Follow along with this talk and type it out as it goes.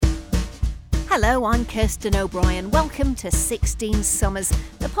Hello, I'm Kirsten O'Brien. Welcome to 16 Summers,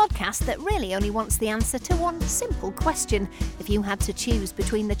 the podcast that really only wants the answer to one simple question. If you had to choose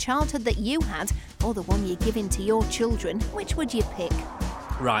between the childhood that you had or the one you're giving to your children, which would you pick?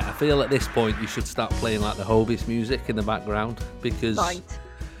 Right, I feel at this point you should start playing like the Hobies music in the background because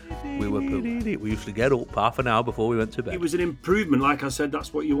we used to get up half an hour before we went to bed. It was an improvement, like I said,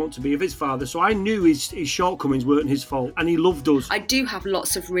 that's what you want to be of his father. So I knew his shortcomings weren't his fault, and he loved us. I do have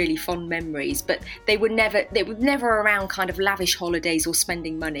lots of really fond memories, but they were never around kind of lavish holidays or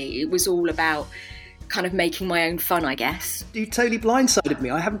spending money. It was all about kind of making my own fun, I guess. You totally blindsided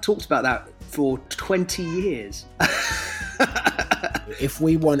me. I haven't talked about that for 20 years. If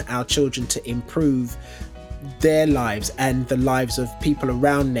we want our children to improve their lives and the lives of people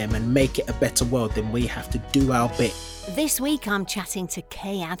around them and make it a better world, then we have to do our bit. This week I'm chatting to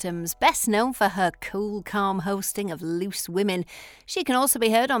Kay Adams, best known for her cool, calm hosting of Loose Women. She can also be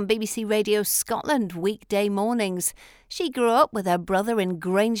heard on BBC Radio Scotland weekday mornings. She grew up with her brother in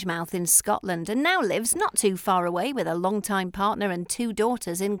Grangemouth in Scotland and now lives not too far away with a long-time partner and 2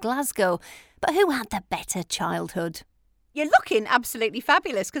 daughters in Glasgow. But who had the better childhood? You're looking absolutely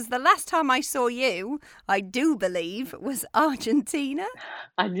fabulous because the last time I saw you, I do believe, was Argentina.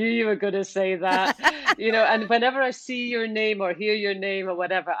 I knew you were going to say that, and whenever I see your name or hear your name or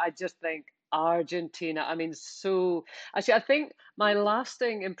whatever, I just think Argentina. I mean, actually, I think my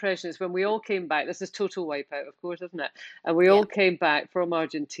lasting impression is when we all came back. This is total wipeout, of course, isn't it? And we all came back from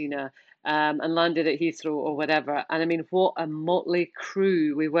Argentina. And landed at Heathrow or whatever. And I mean, what a motley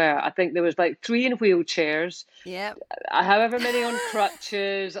crew we were. I think there was like 3 in wheelchairs. Yeah. However many on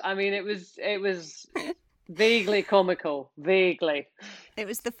crutches. I mean, it was vaguely comical. Vaguely. It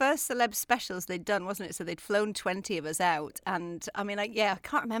was the first celeb specials they'd done, wasn't it? So they'd flown 20 of us out. And I mean, I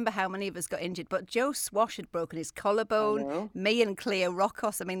can't remember how many of us got injured, but Joe Swash had broken his collarbone. Me and Cleo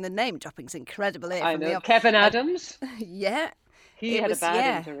Rockos. I mean, the name dropping's incredible. I know. Kevin Adams. Yeah. He had a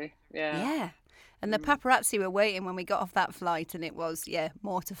bad injury. Yeah. And the paparazzi were waiting when we got off that flight, and it was,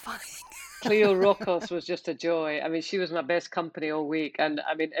 mortifying. Cleo Rockos was just a joy. I mean, she was my best company all week. And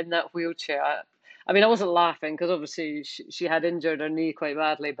I mean, in that wheelchair, I wasn't laughing because obviously she had injured her knee quite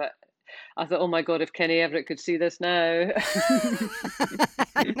badly, but I thought, oh my God, if Kenny Everett could see this now.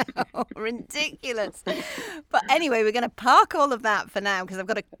 I know, ridiculous. But anyway, we're going to park all of that for now because I've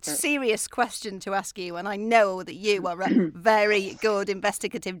got a serious question to ask you, and I know that you are a very good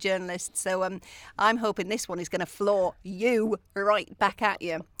investigative journalist, so I'm hoping this one is going to floor you right back at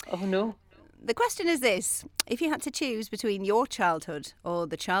you. Oh no. The question is this: if you had to choose between your childhood or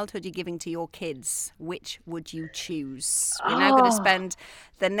the childhood you're giving to your kids, which would you choose? We're now going to spend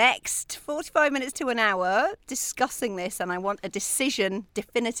the next 45 minutes to an hour discussing this, and I want a decision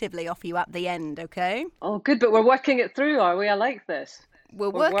definitively off you at the end, okay? Oh, good, but we're working it through, are we? I like this.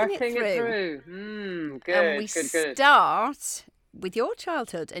 We're working it through. Good, and we good. start with your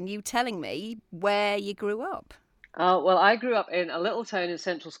childhood and you telling me where you grew up. Well, I grew up in a little town in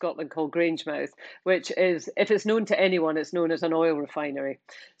central Scotland called Grangemouth, which is, if it's known to anyone, it's known as an oil refinery.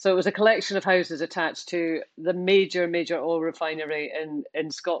 So it was a collection of houses attached to the major oil refinery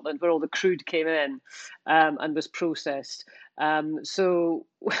in Scotland, where all the crude came in and was processed. And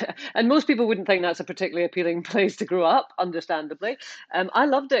most people wouldn't think that's a particularly appealing place to grow up, understandably. I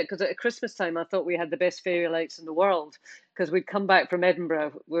loved it because at Christmas time, I thought we had the best fairy lights in the world because we'd come back from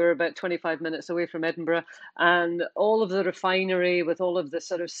Edinburgh. We were about 25 minutes away from Edinburgh, and all of the refinery with all of the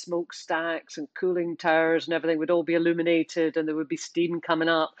sort of smokestacks and cooling towers and everything would all be illuminated, and there would be steam coming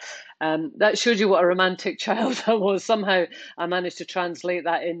up. That shows you what a romantic child I was. Somehow I managed to translate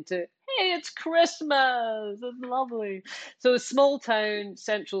that into, hey, it's Christmas. It's lovely. So small town,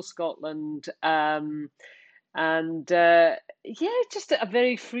 central Scotland, just a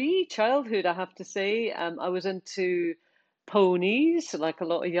very free childhood, I have to say. I was into ponies, like a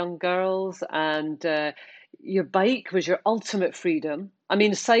lot of young girls, and your bike was your ultimate freedom. I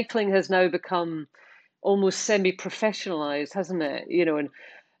mean, cycling has now become almost semi-professionalized, hasn't it?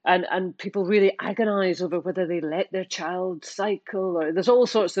 And people really agonize over whether they let their child cycle, or there's all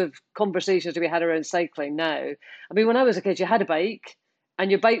sorts of conversations to be had around cycling now. I mean, when I was a kid, you had a bike,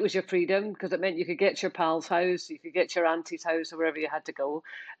 and your bike was your freedom because it meant you could get to your pal's house, you could get to your auntie's house, or wherever you had to go.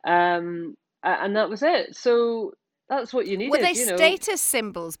 And that was it. So that's what you needed. Were they status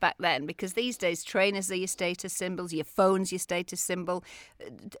symbols back then? Because these days, trainers are your status symbols, your phone's your status symbol.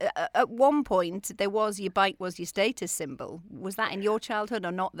 At one point, your bike was your status symbol. Was that in your childhood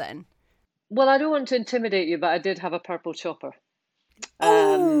or not then? Well, I don't want to intimidate you, but I did have a purple chopper.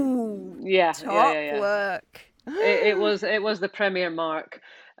 Oh, top work. It was the premier mark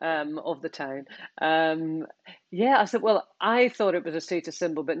of the town. Yeah, I said, well, I thought it was a status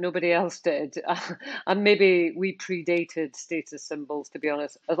symbol, but nobody else did. And maybe we predated status symbols, to be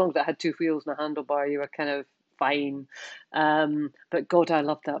honest. As long as it had two wheels and a handlebar, you were kind of fine. But God, I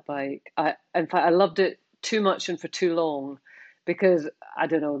loved that bike. In fact, I loved it too much and for too long because I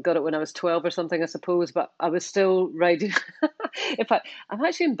don't know, got it when I was 12 or something, I suppose, but I was still riding. In fact, I'm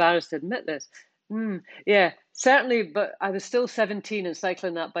actually embarrassed to admit this. Yeah, certainly, but I was still 17 and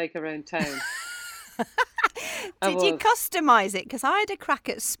cycling that bike around town. Did you customise it? Because I had a crack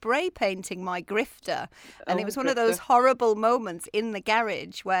at spray painting my grifter, and it was one of those horrible moments in the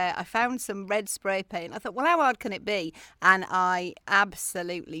garage where I found some red spray paint. I thought, well, how hard can it be? And I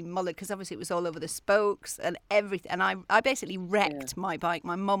absolutely mullered, because obviously it was all over the spokes and everything. And I basically wrecked my bike.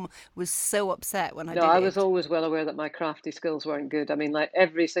 My mum was so upset when I did it. No, I was always well aware that my crafty skills weren't good. I mean, like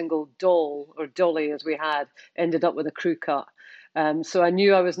every single doll or dolly as we had ended up with a crew cut. So I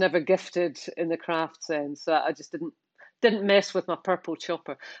knew I was never gifted in the craft sense. So I just didn't mess with my purple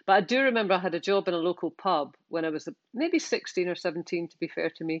chopper. But I do remember I had a job in a local pub when I was maybe 16 or 17, to be fair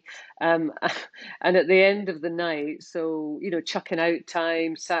to me. And at the end of the night, so, chucking out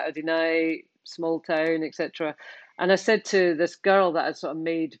time, Saturday night, small town, etc. And I said to this girl that I'd sort of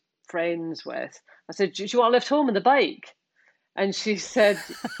made friends with, I said, do you want to lift home on the bike? And she said,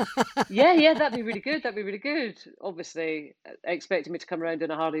 yeah, that'd be really good. That'd be really good. Obviously, expecting me to come around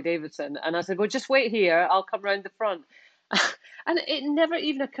in a Harley Davidson. And I said, well, just wait here. I'll come round the front. And it never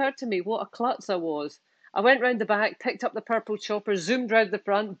even occurred to me what a klutz I was. I went round the back, picked up the purple chopper, zoomed round the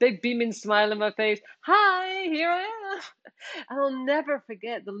front, big beaming smile on my face. Hi, here I am. And I'll never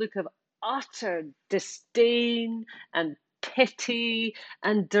forget the look of utter disdain and pity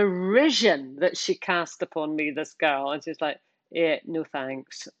and derision that she cast upon me, this girl. And she's like, yeah, no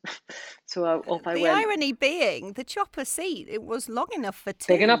thanks. So off I went. The irony being, the chopper seat, it was long enough for two.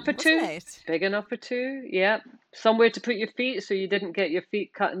 Big enough for two. It? Big enough for two. Yeah, somewhere to put your feet, so you didn't get your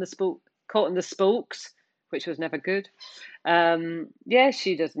feet caught in the spokes, which was never good. Yeah,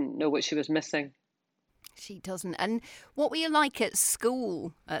 she doesn't know what she was missing. She doesn't. And what were you like at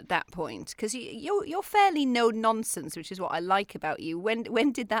school at that point? Because you're fairly no nonsense, which is what I like about you.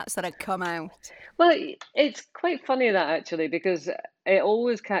 When did that sort of come out? Well, it's quite funny that actually, because it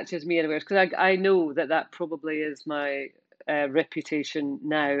always catches me unawares, because I know that probably is my reputation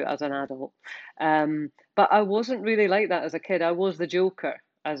now as an adult. But I wasn't really like that as a kid. I was the joker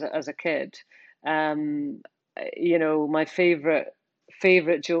as a kid. My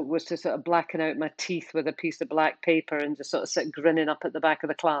favorite joke was to sort of blacken out my teeth with a piece of black paper and just sort of sit grinning up at the back of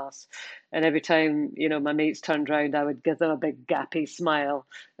the class. And every time, my mates turned round, I would give them a big gappy smile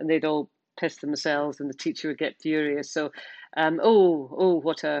and they'd all piss themselves and the teacher would get furious. So,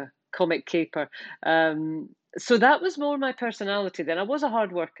 what a comic caper. So that was more my personality then. I was a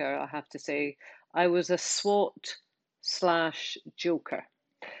hard worker, I have to say. I was a SWAT / joker.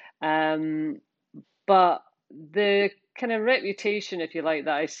 But the kind of reputation, if you like,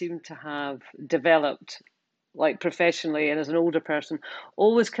 that I seem to have developed, like professionally and as an older person,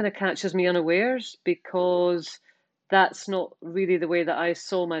 always kind of catches me unawares, because that's not really the way that I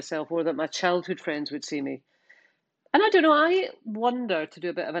saw myself or that my childhood friends would see me. And I don't know, I wonder, to do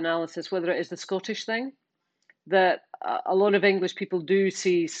a bit of analysis, whether it is the Scottish thing, that a lot of English people do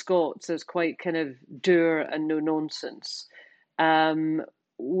see Scots as quite kind of dour and no nonsense.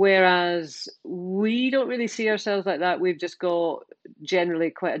 Whereas we don't really see ourselves like that. We've just got generally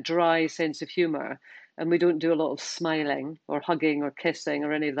quite a dry sense of humour, and we don't do a lot of smiling or hugging or kissing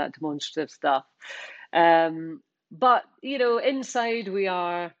or any of that demonstrative stuff. But, inside we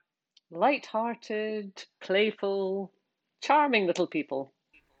are light-hearted, playful, charming little people.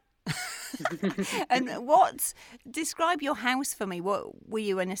 And describe your house for me. What were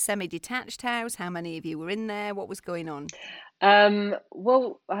you in, a semi-detached house? How many of you were in there? What was going on?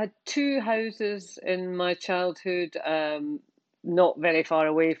 Well, I had two houses in my childhood, not very far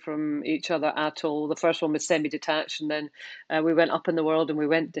away from each other at all. The first one was semi-detached, and then we went up in the world and we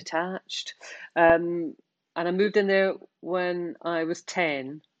went detached. And I moved in there when I was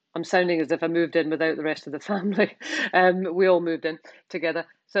 10. I'm sounding as if I moved in without the rest of the family. We all moved in together.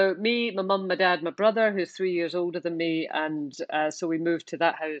 So me, my mum, my dad, my brother, who's 3 years older than me, and so we moved to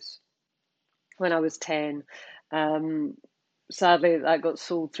that house when I was 10. Sadly, that got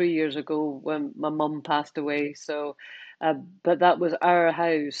sold 3 years ago when my mum passed away. So, but that was our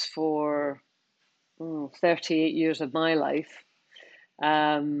house for 38 years of my life,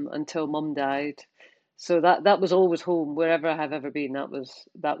 until mum died. So that was always home. Wherever I have ever been, that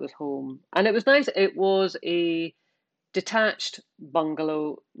was home. And it was nice. It was a detached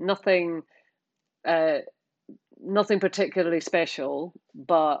bungalow, nothing nothing particularly special,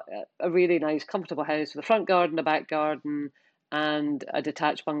 but a really nice, comfortable house with a front garden, a back garden, and a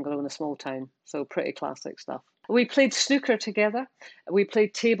detached bungalow in a small town. So pretty classic stuff. We played snooker together. We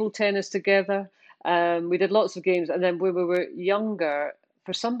played table tennis together. We did lots of games. And then when we were younger,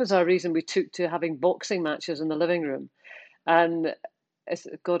 for some bizarre reason, we took to having boxing matches in the living room. And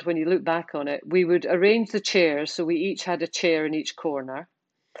God, when you look back on it, we would arrange the chairs. So we each had a chair in each corner.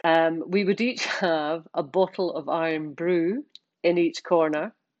 We would each have a bottle of Iron Brew in each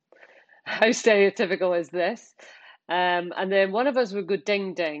corner. How stereotypical is this? And then one of us would go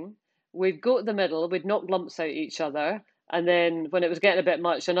ding ding. We'd go to the middle. We'd knock lumps out each other. And then when it was getting a bit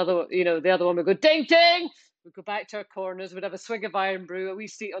much, the other one would go ding ding. We'd go back to our corners. We'd have a swig of Iron Brew, a wee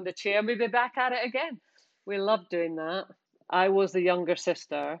seat on the chair, and we'd be back at it again. We loved doing that. I was the younger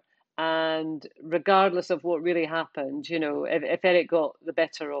sister. And regardless of what really happened, if Eric got the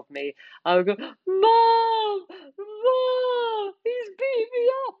better of me, I would go, Mom, he's beating me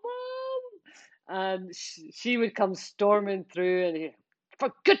up, Mom. And she would come storming through and he'd, for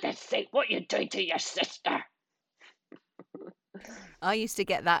goodness sake, what are you doing to your sister? I used to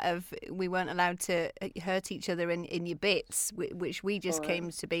get that of we weren't allowed to hurt each other in your bits, which we just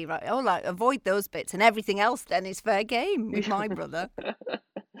came to be right. Avoid those bits, and everything else then is fair game with my brother.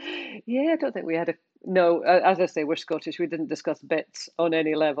 Yeah, I don't think we had no. As I say, we're Scottish. We didn't discuss bits on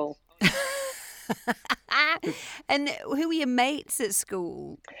any level. And who were your mates at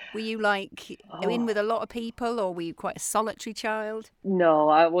school? Were you in with a lot of people, or were you quite a solitary child? No,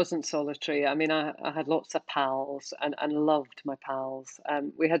 I wasn't solitary. I mean, I had lots of pals and loved my pals.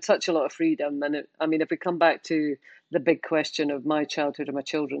 We had such a lot of freedom. And if we come back to the big question of my childhood and my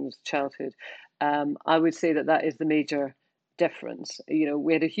children's childhood, I would say that is the major difference.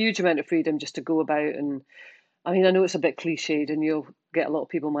 We had a huge amount of freedom just to go about, and I know it's a bit cliched, and you'll get a lot of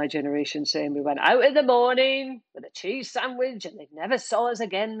people my generation saying we went out in the morning with a cheese sandwich and they never saw us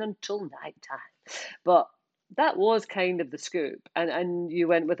again until night time. But that was kind of the scoop, and you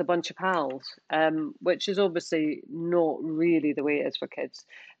went with a bunch of pals, which is obviously not really the way it is for kids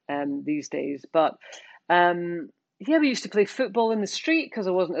these days. But we used to play football in the street because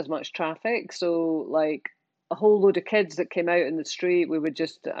there wasn't as much traffic. So like a whole load of kids that came out in the street, we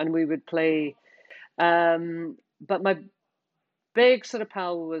would play. But my big sort of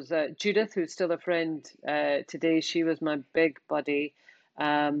pal was Judith, who's still a friend today. She was my big buddy.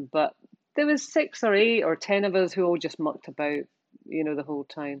 But there was 6 or 8 or 10 of us who all just mucked about, the whole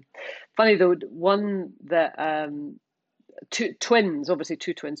time. Funny though, one that two twins,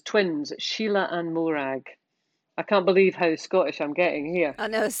 Sheila and Morag. I can't believe how Scottish I'm getting here. I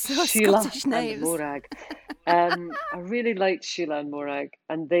know, so Sheila Scottish names. And Morag. I really liked Sheila and Morag,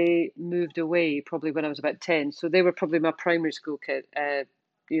 and they moved away probably when I was about 10. So they were probably my primary school kid,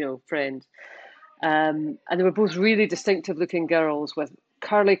 friends. And they were both really distinctive looking girls with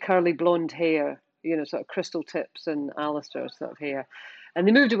curly blonde hair, sort of crystal tips and Alistair sort of hair. And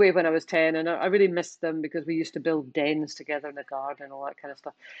they moved away when I was 10, and I really missed them because we used to build dens together in the garden and all that kind of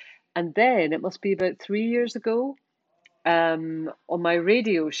stuff. And then it must be about 3 years ago, on my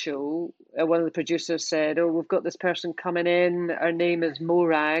radio show, one of the producers said, "Oh, we've got this person coming in. Her name is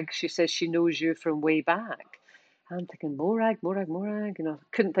Morag. She says she knows you from way back." I'm thinking, Morag.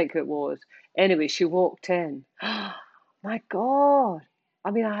 Couldn't think who it was. Anyway, she walked in. My God.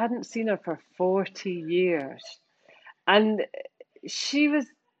 I hadn't seen her for 40 years. And she was,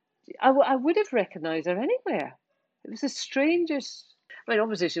 I would have recognised her anywhere. It was the strangest.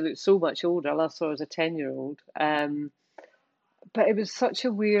 Obviously she looked so much older. I last saw her as a 10-year-old. But it was such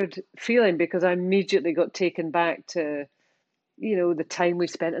a weird feeling because I immediately got taken back to, the time we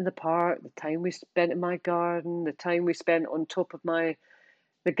spent in the park, the time we spent in my garden, the time we spent on top of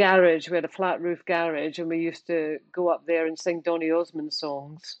the garage. We had a flat roof garage, and we used to go up there and sing Donny Osmond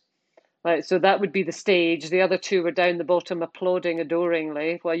songs. Right, so that would be the stage. The other two were down the bottom applauding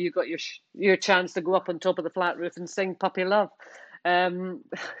adoringly while you got your chance to go up on top of the flat roof and sing Puppy Love. That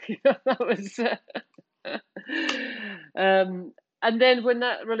was... and then when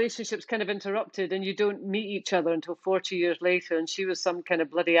that relationship's kind of interrupted and you don't meet each other until 40 years later, and she was some kind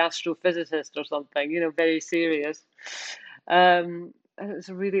of bloody astrophysicist or something, very serious. And it was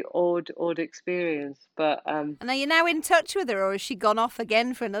a really odd experience. But and are you now in touch with her, or has she gone off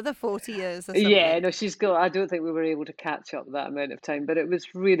again for another 40 years or something? Yeah, no, she's gone. I don't think we were able to catch up that amount of time, but it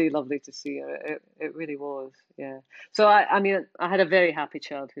was really lovely to see her. It really was, yeah. So I had a very happy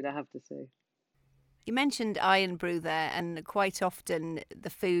childhood, I have to say. You mentioned Iron Brew there, and quite often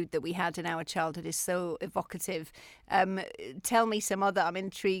the food that we had in our childhood is so evocative. Tell me some other. I'm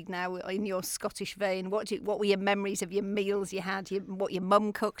intrigued now in your Scottish vein. What were your memories of your meals you had? What your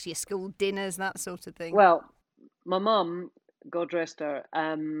mum cooked, your school dinners, that sort of thing? Well, my mum, God rest her,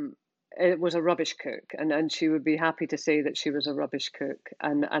 it was a rubbish cook, and she would be happy to say that she was a rubbish cook,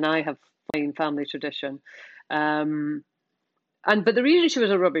 and I have fine family tradition. Um, but the reason she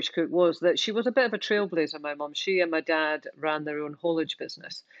was a rubbish cook was that she was a bit of a trailblazer, my mum. She and my dad ran their own haulage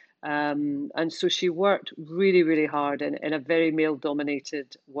business. And so she worked really, really hard in a very male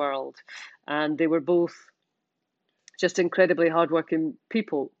dominated world. And they were both just incredibly hardworking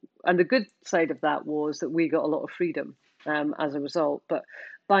people. And the good side of that was that we got a lot of freedom as a result, but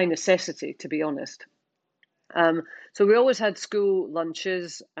by necessity, to be honest. So we always had school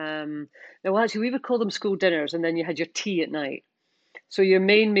lunches. Now, actually, we would call them school dinners, and then you had your tea at night. So your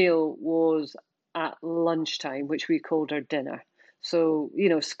main meal was at lunchtime, which we called our dinner. So,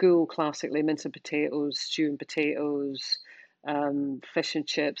 school classically, mince and potatoes, stew and potatoes, fish and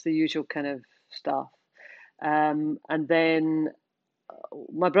chips, the usual kind of stuff. And then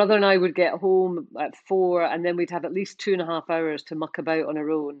my brother and I would get home at 4, and then we'd have at least 2.5 hours to muck about on our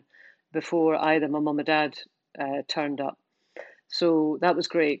own before either my mum or dad turned up. So that was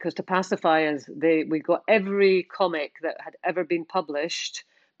great, because to pacify us, we got every comic that had ever been published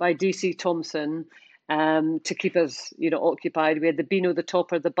by DC Thomson to keep us, occupied. We had the Beano, the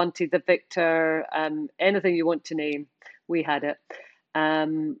Topper, the Bunty, the Victor, anything you want to name, we had it.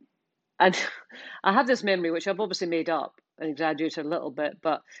 And I have this memory, which I've obviously made up and exaggerated a little bit,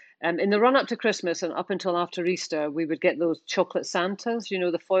 but in the run up to Christmas and up until after Easter, we would get those chocolate Santas,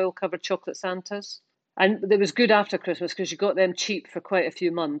 the foil covered chocolate Santas. And it was good after Christmas because you got them cheap for quite a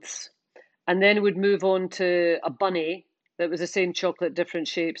few months. And then we'd move on to a bunny that was the same chocolate, different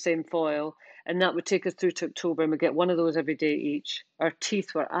shape, same foil. And that would take us through to October, and we'd get one of those every day each. Our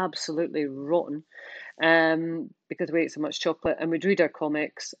teeth were absolutely rotten because we ate so much chocolate, and we'd read our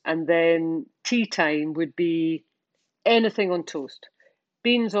comics. And then tea time would be anything on toast.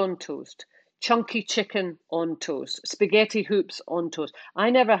 Beans on toast. Chunky chicken on toast, spaghetti hoops on toast. I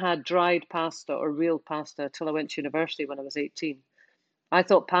never had dried pasta or real pasta till I went to university when I was 18. I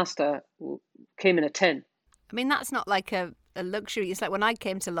thought pasta came in a tin. I mean, that's not like a luxury. It's like when I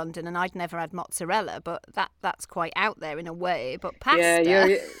came to London and I'd never had mozzarella, but that's quite out there in a way. But pasta, yeah,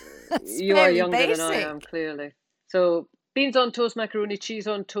 you are younger basic. than I am, clearly. So beans on toast, macaroni cheese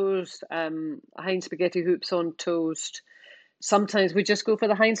on toast, Heinz spaghetti hoops on toast. Sometimes we just go for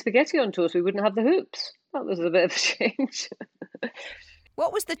the Heinz spaghetti on toast. We wouldn't have the hoops. That was a bit of a change.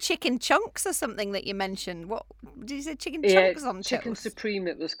 What was the chicken chunks or something that you mentioned? What did you say? Chicken chunks on toast? Chicken supreme,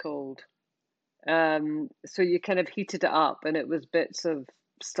 it was called. So you kind of heated it up, and it was bits of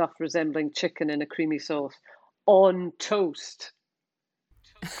stuff resembling chicken in a creamy sauce on toast.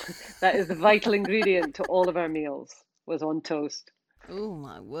 That is the vital ingredient to all of our meals, was on toast. Oh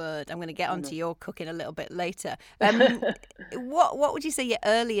my word! I'm going to get onto your cooking a little bit later. What would you say your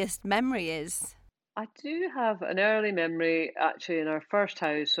earliest memory is? I do have an early memory actually in our first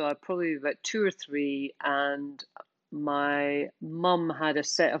house. So I probably about 2 or 3, and my mum had a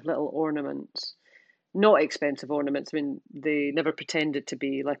set of little ornaments, not expensive ornaments. I mean, they never pretended to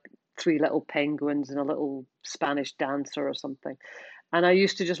be, like 3 little penguins and a little Spanish dancer or something. And I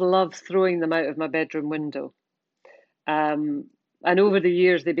used to just love throwing them out of my bedroom window. And over the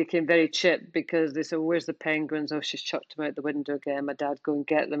years, they became very chip because they said, "Where's the penguins?" "Oh, she's chucked them out the window again." My dad'd go and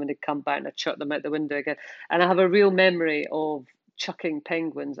get them, and they'd come back, and I'd chuck them out the window again. And I have a real memory of chucking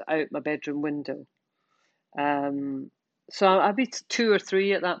penguins out my bedroom window. So I'd be 2 or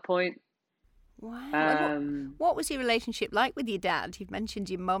 3 at that point. Wow. What was your relationship like with your dad? You've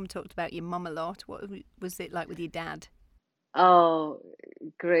mentioned your mum, talked about your mum a lot. What was it like with your dad? Oh,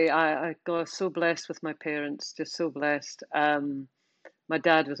 great. I got so blessed with my parents, just so blessed. My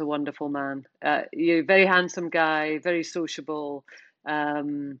dad was a wonderful man. Very handsome guy, very sociable.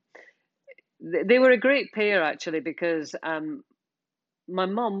 They were a great pair, actually, because my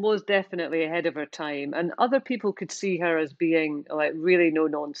mum was definitely ahead of her time, and other people could see her as being like really no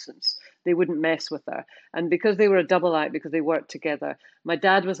nonsense. They wouldn't mess with her. And because they were a double act, because they worked together, my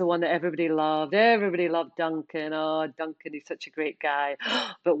dad was the one that everybody loved. Everybody loved Duncan. Oh, Duncan, he's such a great guy.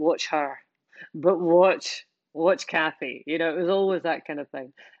 But watch her. But watch Kathy. It was always that kind of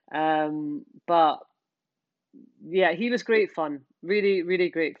thing. But yeah, he was great fun. Really, really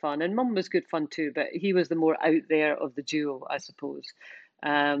great fun. And Mum was good fun too, but he was the more out there of the duo, I suppose.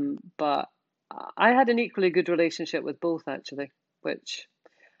 But I had an equally good relationship with both, actually, which,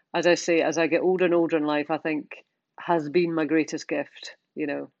 as I say, as I get older and older in life, I think has been my greatest gift,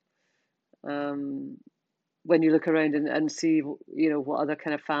 when you look around and see, what other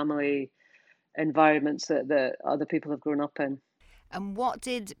kind of family environments that other people have grown up in. And what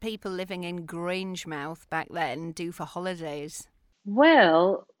did people living in Grangemouth back then do for holidays?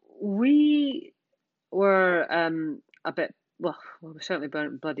 Well, we were a bit, well, we certainly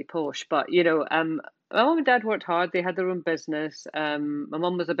weren't bloody posh, but my mum and dad worked hard. They had their own business. My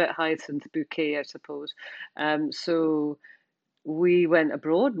mum was a bit hyacinth bouquet, I suppose. So we went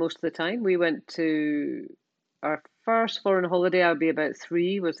abroad most of the time. We went to our first foreign holiday, I would be about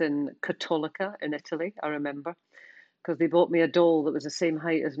 3, was in Cattolica in Italy, I remember, because they bought me a doll that was the same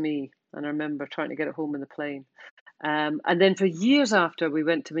height as me. And I remember trying to get it home in the plane. And then for years after, we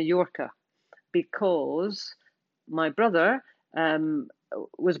went to Mallorca because my brother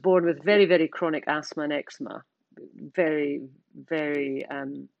was born with very, very chronic asthma and eczema, very, very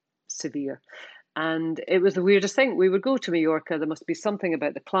severe. And it was the weirdest thing. We would go to Mallorca. There must be something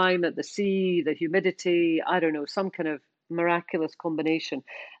about the climate, the sea, the humidity, I don't know, some kind of miraculous combination.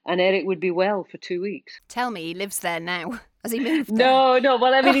 And Eric would be well for 2 weeks. Tell me he lives there now. Has he moved there? No.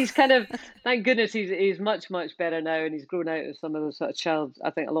 Well, I mean, he's kind of, thank goodness, he's much, much better now, and he's grown out of some of the sort of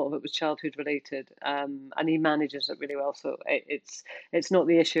I think a lot of it was childhood related, and he manages it really well. So it's not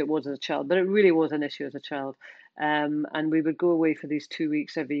the issue it was as a child, but it really was an issue as a child. And we would go away for these 2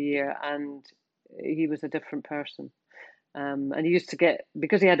 weeks every year, and he was a different person. And he used to get,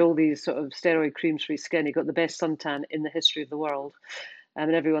 because he had all these sort of steroid creams for his skin, he got the best suntan in the history of the world.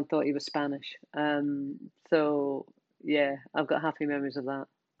 And everyone thought he was Spanish. So yeah, I've got happy memories of that.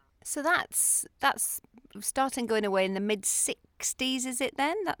 So that's starting going away in the mid-60s, is it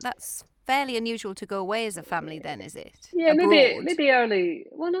then? That's fairly unusual to go away as a family then, is it? Yeah, Abroad? maybe early.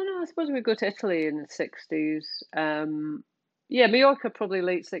 Well, no, I suppose we'd go to Italy in the 60s. Yeah, Mallorca probably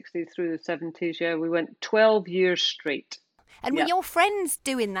late 60s through the 70s. Yeah, we went 12 years straight. And were your friends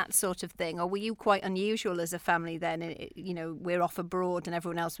doing that sort of thing, or were you quite unusual as a family then? We're off abroad and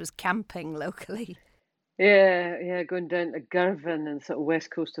everyone else was camping locally. Yeah, going down to Girvan and sort of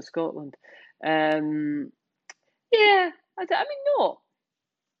west coast of Scotland. Yeah, I mean, not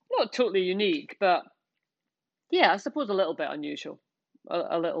totally unique, but yeah, I suppose a little bit unusual.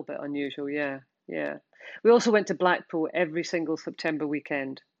 A little bit unusual, yeah. We also went to Blackpool every single September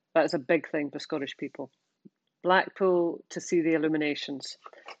weekend. That's a big thing for Scottish people. Blackpool to see the illuminations.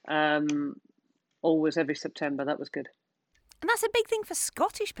 Always every September. That was good. And that's a big thing for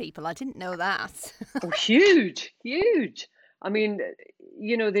Scottish people. I didn't know that. Oh, huge. I mean,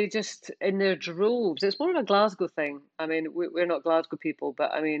 they just, in their droves, it's more of a Glasgow thing. I mean, we're not Glasgow people,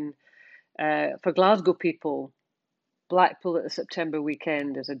 but I mean, for Glasgow people, Blackpool at the September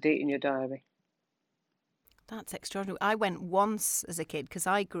weekend is a date in your diary. That's extraordinary. I went once as a kid because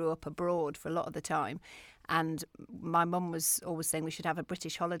I grew up abroad for a lot of the time. And my mum was always saying we should have a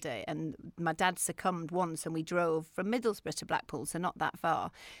British holiday. And my dad succumbed once and we drove from Middlesbrough to Blackpool, so not that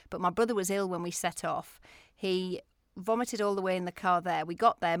far. But my brother was ill when we set off. He vomited all the way in the car there. We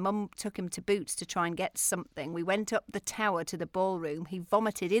got there. Mum took him to Boots to try and get something. We went up the tower to the ballroom. He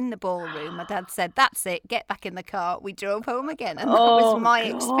vomited in the ballroom. My dad said, "That's it, get back in the car." We drove home again. And that was my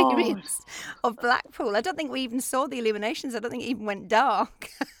experience of Blackpool. I don't think we even saw the illuminations. I don't think it even went dark.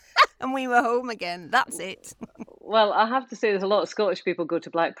 And we were home again. That's it. Well, I have to say there's a lot of Scottish people go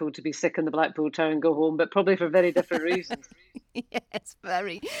to Blackpool to be sick in the Blackpool town and go home, but probably for very different reasons. Yes,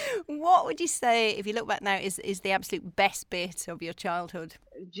 very. What would you say, if you look back now, is the absolute best bit of your childhood?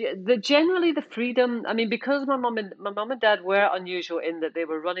 Generally the freedom. I mean, because my mum and dad were unusual in that they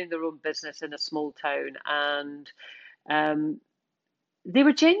were running their own business in a small town, and they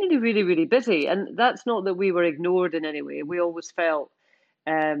were genuinely really, really busy. And that's not that we were ignored in any way. We always felt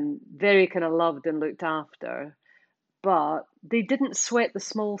very kind of loved and looked after, but they didn't sweat the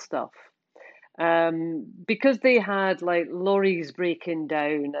small stuff. Because they had like lorries breaking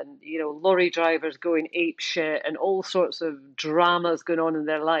down and lorry drivers going ape shit and all sorts of dramas going on in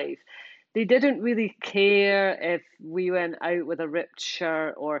their life, they didn't really care if we went out with a ripped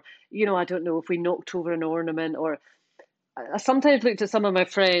shirt or I don't know, if we knocked over an ornament. Or I sometimes looked at some of my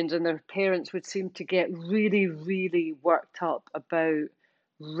friends and their parents would seem to get really, really worked up about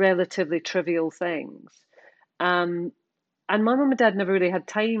relatively trivial things. And my mum and dad never really had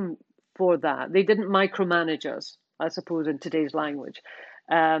time for that. They didn't micromanage us, I suppose, in today's language.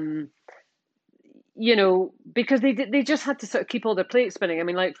 Because they just had to sort of keep all their plates spinning. I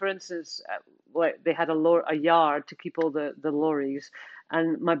mean, like, for instance, they had a yard to keep all the lorries,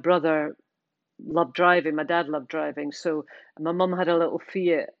 and my brother loved driving, my dad loved driving, so my mum had a little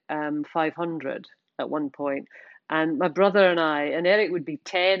Fiat 500 at one point. And my brother and Eric would be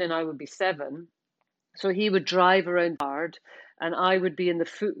 10 and I would be 7. So he would drive around hard and I would be in the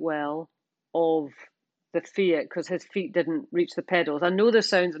footwell of the Fiat because his feet didn't reach the pedals. I know this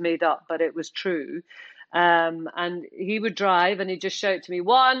sounds made up, but it was true. And he would drive and he'd just shout to me,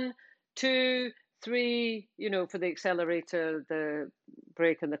 1, 2, 3, for the accelerator, the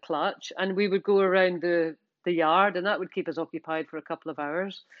brake and the clutch, and we would go around the yard, and that would keep us occupied for a couple of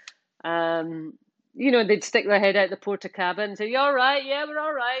hours. They'd stick their head out the porta cabin and say, "You all right? Yeah, we're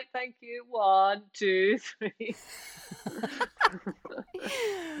all right. Thank you. 1, 2, 3."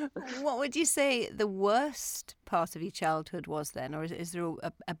 What would you say the worst part of your childhood was then? Or is there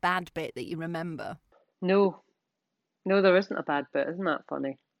a bad bit that you remember? No, there isn't a bad bit. Isn't that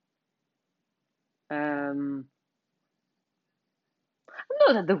funny? Not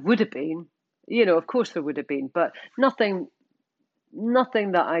that there would have been. Of course there would have been, but nothing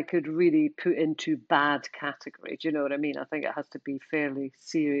that I could really put into bad category. Do you know what I mean? I think it has to be fairly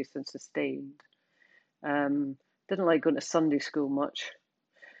serious and sustained. Didn't like going to Sunday school much.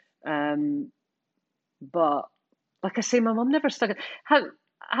 But like I say, my mum never stuck it.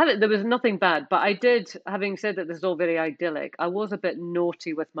 There was nothing bad, but I did, having said that this is all very idyllic, I was a bit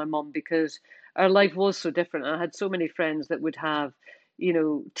naughty with my mum because our life was so different. I had so many friends that would have,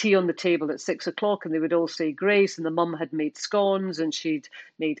 tea on the table at 6 o'clock, and they would all say grace, and the mum had made scones and she'd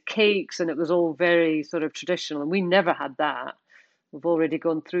made cakes, and it was all very sort of traditional, and we never had that. We've already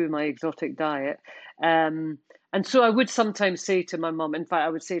gone through my exotic diet. And so I would sometimes say to my mum, in fact, I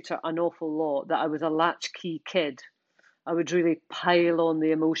would say to her an awful lot, that I was a latchkey kid. I would really pile on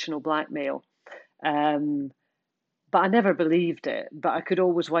the emotional blackmail. But I never believed it, but I could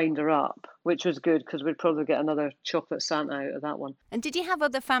always wind her up, which was good because we'd probably get another chocolate Santa out of that one. And did you have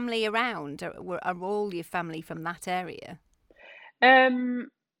other family around? Are all your family from that area? We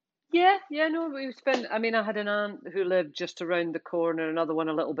spent, I had an aunt who lived just around the corner, another one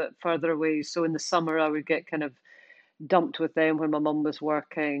a little bit further away. So in the summer, I would get kind of dumped with them when my mum was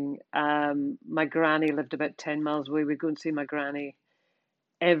working. My granny lived about 10 miles away. We'd go and see my granny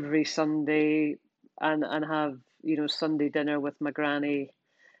every Sunday and have, Sunday dinner with my granny.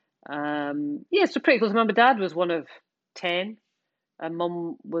 So pretty close. My dad was one of 10 and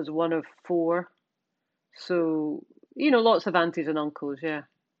mum was one of 4. So, lots of aunties and uncles, yeah.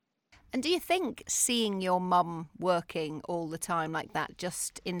 And do you think seeing your mum working all the time like that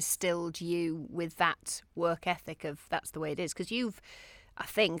just instilled you with that work ethic of that's the way it is? Because I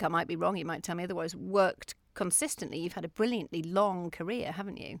think, I might be wrong, you might tell me otherwise, worked consistently. You've had a brilliantly long career,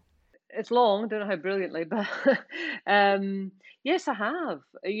 haven't you? It's long, don't know how brilliantly, but yes, I have.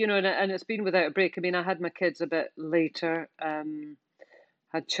 And it's been without a break. I had my kids a bit later.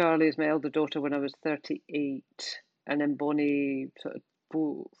 Had Charlie as my elder daughter when I was 38, and then Bonnie sort of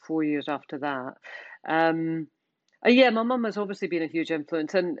 4 years after that. My mum has obviously been a huge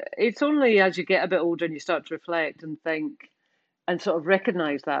influence, and it's only as you get a bit older and you start to reflect and think and sort of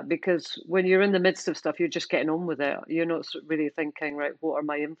recognise that, because when you're in the midst of stuff, you're just getting on with it. You're not really thinking, right, what are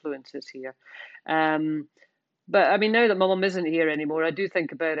my influences here? But now that my mum isn't here anymore, I do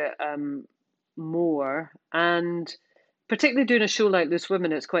think about it more, and particularly doing a show like Loose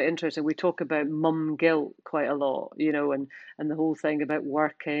Women, it's quite interesting. We talk about mum guilt quite a lot, and the whole thing about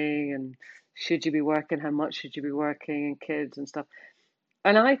working and should you be working, how much should you be working, and kids and stuff.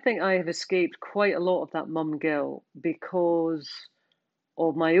 And I think I have escaped quite a lot of that mum guilt because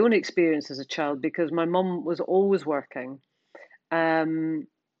of my own experience as a child, because my mum was always working, and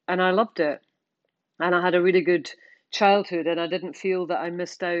I loved it. And I had a really good childhood, and I didn't feel that I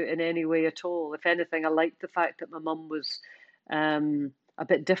missed out in any way at all. If anything, I liked the fact that my mum was a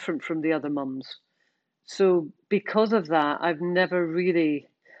bit different from the other mums. So because of that, I've never really,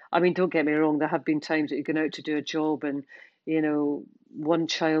 don't get me wrong, there have been times that you're going out to do a job and, one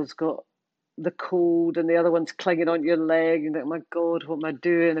child's got the cold and the other one's clinging on your leg and think, my God, what am I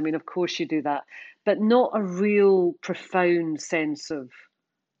doing? Of course you do that, but not a real profound sense of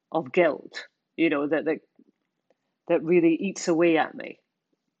guilt, that really eats away at me.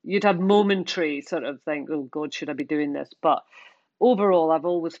 You'd have momentary sort of think, oh God, should I be doing this? But overall, I've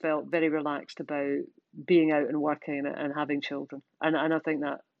always felt very relaxed about being out and working and having children. And I think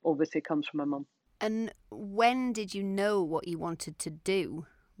that obviously comes from my mum. And when did you know what you wanted to do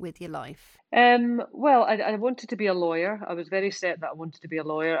with your life? Well, I wanted to be a lawyer. I was very set that I wanted to be a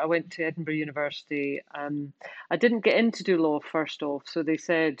lawyer. I went to Edinburgh University. I didn't get in to do law first off. So they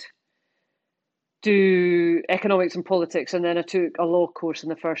said, do economics and politics, and then I took a law course in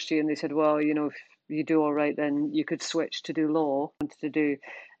the first year, and they said, well, if you do all right, then you could switch to do law. I wanted to do,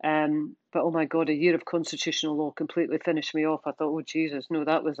 but oh my God, a year of constitutional law completely finished me off. I thought, oh Jesus, no,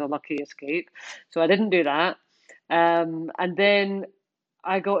 that was a lucky escape. So I didn't do that, and then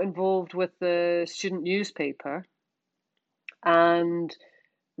I got involved with the student newspaper, and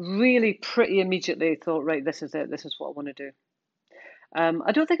really pretty immediately thought, right, this is it. This is what I want to do.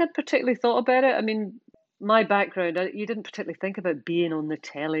 I don't think I'd particularly thought about it. My background, you didn't particularly think about being on the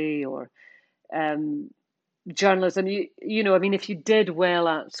telly or, journalism, you know, I mean, if you did well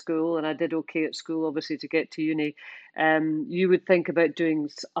at school, and I did okay at school, obviously, to get to uni, you would think about doing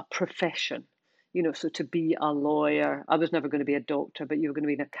a profession, you know, so to be a lawyer. I was never going to be a doctor, but you were going to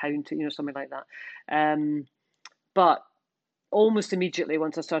be an accountant, you know, something like that. But almost immediately,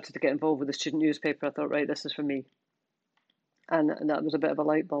 once I started to get involved with the student newspaper, I thought, right, this is for me. And that was a bit of a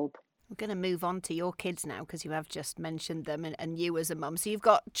light bulb. We're going to move on to your kids now because you have just mentioned them and you as a mum. So you've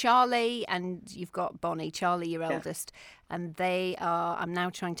got Charlie and you've got Bonnie. Charlie, your eldest, and they are, I'm now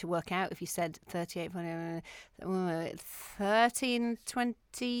trying to work out if you said 38, 13,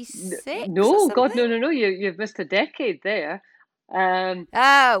 26? No, God, no. You've missed a decade there. No.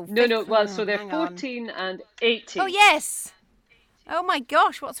 Well, so they're 14 and 18. Oh, yes. Oh, my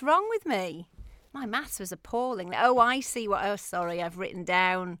gosh, what's wrong with me? My maths was appalling. Oh, I see what... Oh, sorry, I've written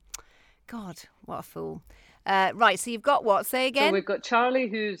down... God, what a fool. Right, so you've got what? Say again? So we've got Charlie,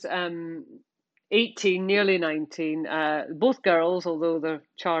 who's 18, nearly 19. Both girls, although they're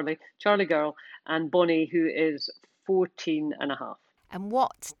Charlie girl, and Bonnie, who is 14 and a half. And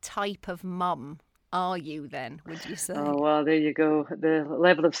what type of mum are you then, would you say? Oh, well, there you go. The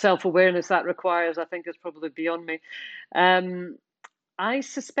level of self-awareness that requires, I think, is probably beyond me. I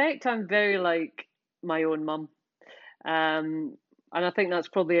suspect I'm very like my own mum. And I think that's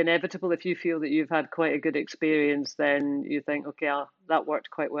probably inevitable. If you feel that you've had quite a good experience, then you think, okay, that worked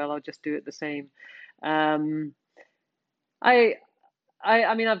quite well. I'll just do it the same. I mean,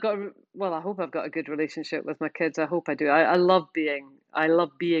 I hope I've got a good relationship with my kids. I hope I do. I love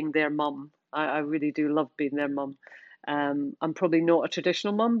being their mum. I really do love being their mum. I'm probably not a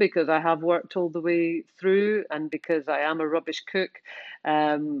traditional mum because I have worked all the way through and because I am a rubbish cook.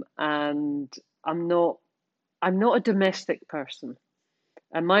 And I'm not a domestic person,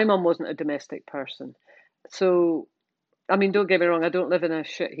 and my mum wasn't a domestic person. So, I mean, don't get me wrong, I don't live in a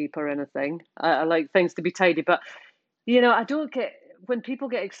shit heap or anything. I like things to be tidy, but, you know, I don't get, when people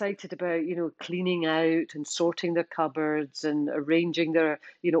get excited about, you know, cleaning out and sorting their cupboards and arranging their,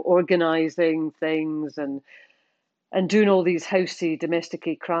 you know, organising things and doing all these housey,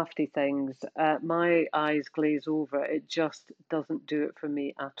 domestic-y, crafty things, my eyes glaze over. It just doesn't do it for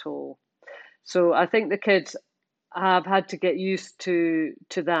me at all. So I think the kids have had to get used to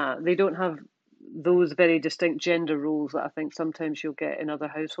that. They don't have those very distinct gender roles that I think sometimes you'll get in other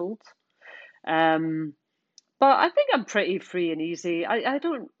households. But I think I'm pretty free and easy. I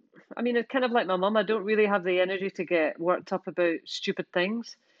mean, it's kind of like my mum. I don't really have the energy to get worked up about stupid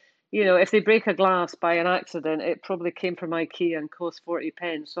things. You know, if they break a glass by an accident, it probably came from IKEA and cost 40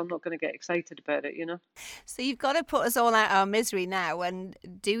 pence. So I'm not going to get excited about it, you know. So you've got to put us all out our misery now. And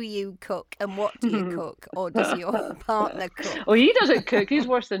do you cook? And what do you cook? Or does your partner cook? Oh, he doesn't cook. He's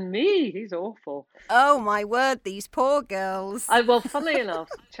worse than me. He's awful. Oh, my word, these poor girls. Well, funnily enough,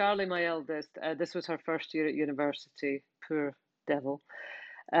 Charlie, my eldest, this was her first year at university. Poor devil.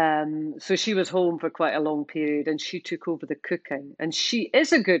 So she was home for quite a long period and she took over the cooking, and she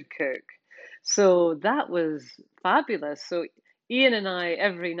is a good cook. So that was fabulous. So Ian and I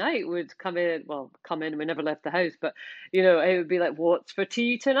every night would come in, we never left the house, but, you know, it would be like, what's for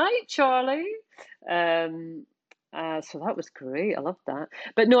tea tonight, Charlie? So that was great. I loved that.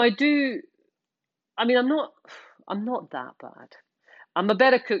 But no, I'm not that bad. I'm a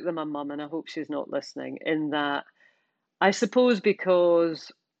better cook than my mum, and I hope she's not listening, in that I suppose because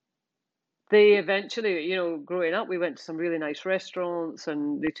they eventually, you know, growing up, we went to some really nice restaurants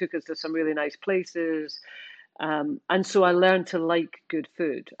and they took us to some really nice places. And so I learned to like good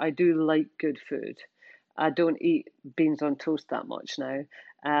food. I do like good food. I don't eat beans on toast that much now.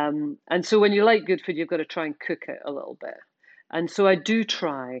 And so when you like good food, you've got to try and cook it a little bit. And so I do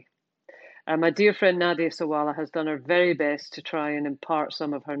try. My dear friend Nadia Sawala has done her very best to try and impart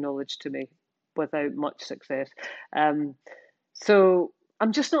some of her knowledge to me without much success. So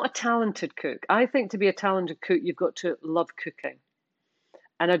I'm just not a talented cook. I think to be a talented cook, you've got to love cooking.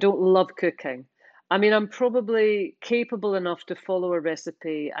 And I don't love cooking. I mean, I'm probably capable enough to follow a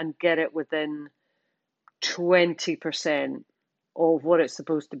recipe and get it within 20% of what it's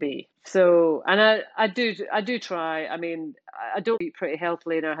supposed to be. So, and I do try. I mean, I don't eat pretty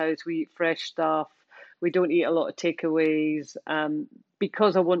healthily in our house. We eat fresh stuff. We don't eat a lot of takeaways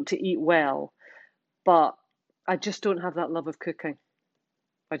because I want to eat well. But I just don't have that love of cooking.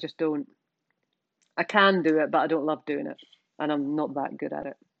 I just don't. I can do it, but I don't love doing it. And I'm not that good at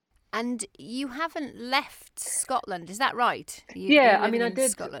it. And you haven't left Scotland, is that right? I mean, I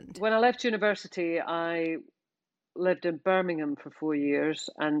did. Scotland. When I left university, I lived in Birmingham for 4 years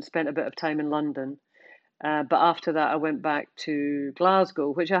and spent a bit of time in London. But after that, I went back to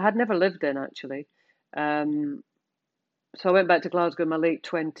Glasgow, which I had never lived in, actually. So I went back to Glasgow in my late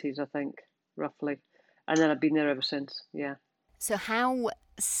 20s, I think, roughly. And then I've been there ever since, yeah. So how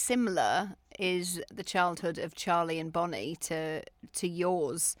similar is the childhood of Charlie and Bonnie to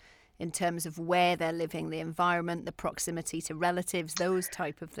yours in terms of where they're living, the environment, the proximity to relatives, those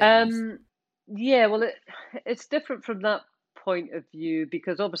type of things? Yeah, well, it's different from that point of view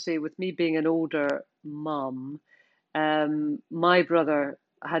because obviously with me being an older mum, my brother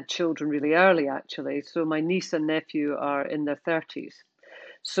had children really early actually. So my niece and nephew are in their 30s.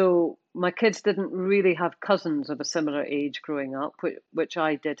 So my kids didn't really have cousins of a similar age growing up, which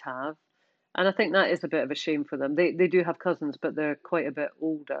I did have. And I think that is a bit of a shame for them. They do have cousins, but they're quite a bit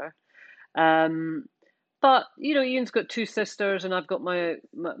older. Um, but you know, Ian's got two sisters, and I've got my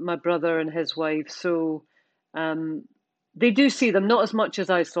brother and his wife. So um, they do see them, not as much as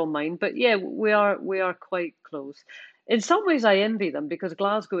I saw mine, but yeah, we are quite close. In some ways, I envy them because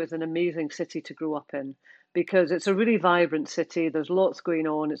Glasgow is an amazing city to grow up in because it's a really vibrant city. There's lots going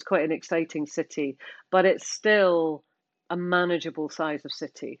on. It's quite an exciting city, but it's still a manageable size of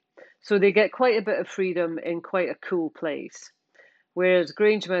city. So they get quite a bit of freedom in quite a cool place. Whereas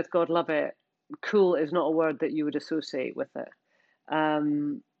Grangemouth, God love it, cool is not a word that you would associate with it.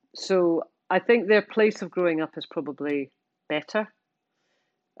 Um, so I think their place of growing up is probably better.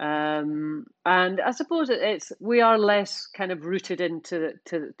 And I suppose it's we are less kind of rooted into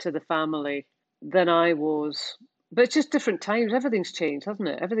to the family than I was. But it's just different times. Everything's changed, hasn't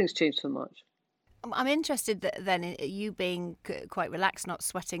it? Everything's changed so much. I'm interested then in you being quite relaxed, not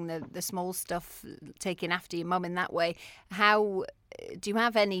sweating the small stuff, taking after your mum in that way. How do you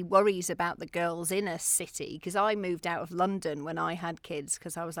have any worries about the girls in a city? Because I moved out of London when I had kids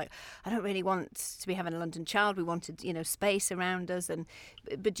because I was like, I don't really want to be having a London child. We wanted, space around us.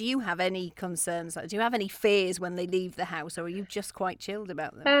 But do you have any concerns? Do you have any fears when they leave the house, or are you just quite chilled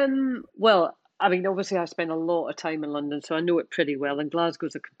about them? Well, I mean, obviously, I spent a lot of time in London, so I know it pretty well. And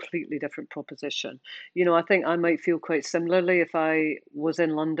Glasgow's a completely different proposition. I think I might feel quite similarly if I was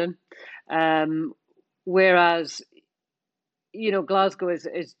in London. Whereas, Glasgow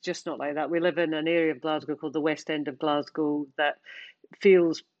is just not like that. We live in an area of Glasgow called the West End of Glasgow that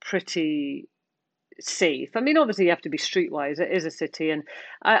feels pretty safe. I mean, obviously, you have to be streetwise. It is a city. And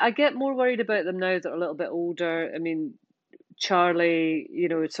I get more worried about them now that are a little bit older. I mean, Charlie,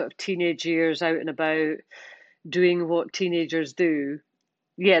 sort of teenage years out and about doing what teenagers do.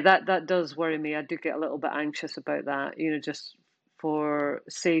 Yeah, that does worry me. I do get a little bit anxious about that, just for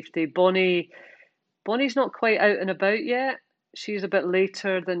safety. Bonnie's not quite out and about yet. She's a bit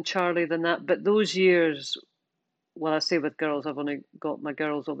later than Charlie than that. But those years, well, I say with girls, I've only got my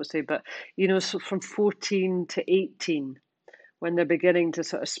girls, obviously, but, so from 14 to 18, when they're beginning to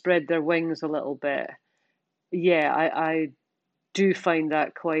sort of spread their wings a little bit, yeah, I do find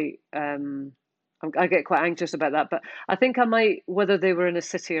that quite I get quite anxious about that, but I think I might whether they were in a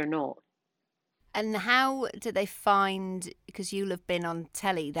city or not. And how do they find, because you'll have been on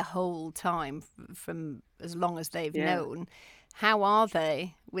telly the whole time from as long as they've known, how are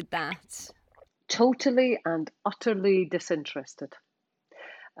they with that? Totally and utterly disinterested.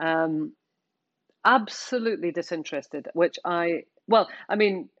 Absolutely disinterested, which I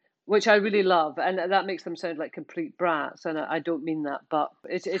really love, and that makes them sound like complete brats, and I don't mean that, but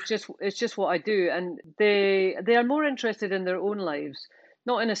it's just what I do, and they are more interested in their own lives,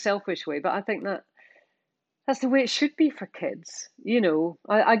 not in a selfish way, but I think that's the way it should be for kids.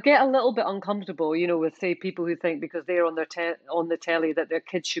 I get a little bit uncomfortable, with say people who think because they're on on the telly that their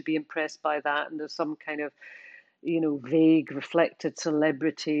kids should be impressed by that, and there's some kind of vague reflected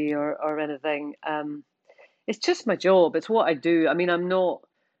celebrity or anything. It's just my job. It's what I do. I mean,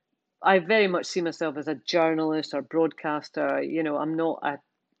 I very much see myself as a journalist or broadcaster. I'm not a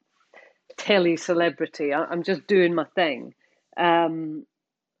telly celebrity. I'm just doing my thing. And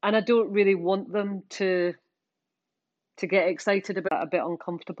I don't really want them to get excited about a bit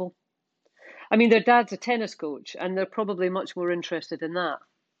uncomfortable. I mean, their dad's a tennis coach, and they're probably much more interested in that.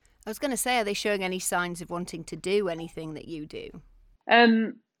 I was going to say, are they showing any signs of wanting to do anything that you do?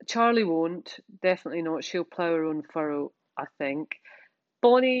 Charlie won't, definitely not. She'll plough her own furrow, I think.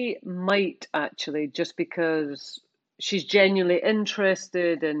 Bonnie might actually, just because she's genuinely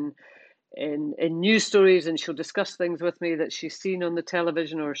interested in news stories, and she'll discuss things with me that she's seen on the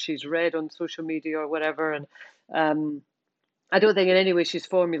television or she's read on social media or whatever. And I don't think in any way she's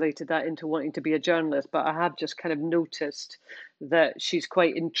formulated that into wanting to be a journalist, but I have just kind of noticed that she's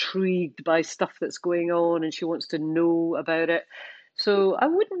quite intrigued by stuff that's going on and she wants to know about it. So I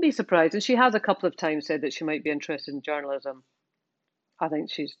wouldn't be surprised. And she has a couple of times said that she might be interested in journalism. I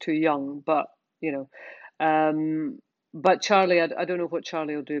think she's too young, but, but Charlie, I don't know what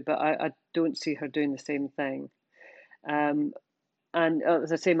Charlie will do, but I don't see her doing the same thing. And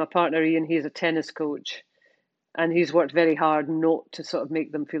as I say, my partner Ian, he's a tennis coach, and he's worked very hard not to sort of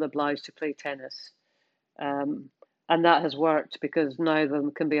make them feel obliged to play tennis. And that has worked because neither of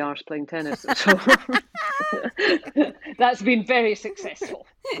them can be arsed playing tennis. So that's been very successful.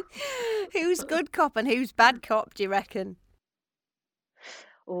 Who's good cop and who's bad cop, do you reckon?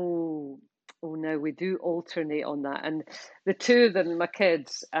 Oh no, we do alternate on that. And the two of them, my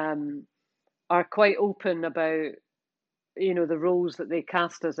kids, are quite open about, the roles that they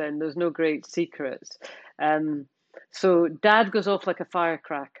cast us in. There's no great secrets. So Dad goes off like a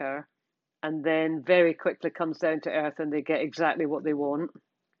firecracker and then very quickly comes down to earth and they get exactly what they want.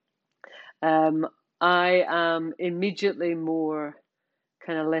 I am immediately more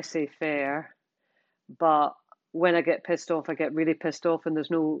kind of laissez-faire, but when I get pissed off, I get really pissed off and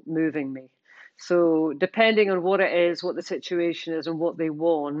there's no moving me. So depending on what it is, what the situation is and what they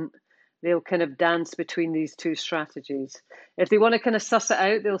want, they'll kind of dance between these two strategies. If they want to kind of suss it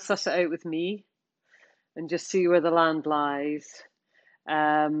out, they'll suss it out with me and just see where the land lies.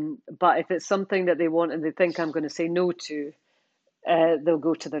 But if it's something that they want and they think I'm going to say no to, they'll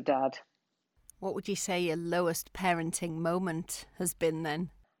go to their dad. What would you say your lowest parenting moment has been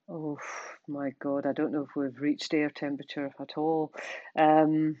then? Oh my God, I don't know if we've reached air temperature at all.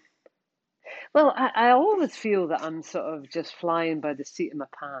 Well, I always feel that I'm sort of just flying by the seat of my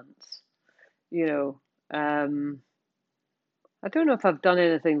pants. I don't know if I've done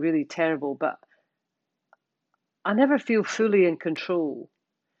anything really terrible, but I never feel fully in control.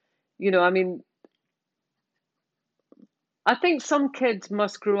 I think some kids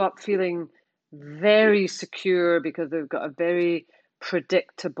must grow up feeling very secure because they've got a very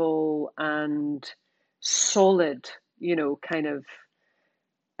predictable and solid, kind of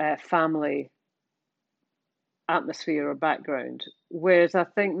family atmosphere or background. Whereas I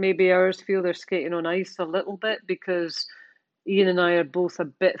think maybe ours feel they're skating on ice a little bit because Ian and I are both a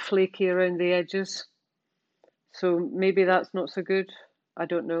bit flaky around the edges. So maybe that's not so good. I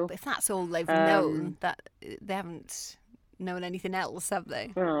don't know. But if that's all they've known, that they haven't known anything else, have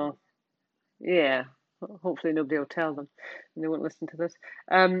they? Oh, yeah. Hopefully nobody will tell them and they won't listen to this.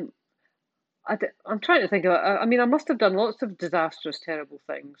 I'm trying to think of. I must have done lots of disastrous, terrible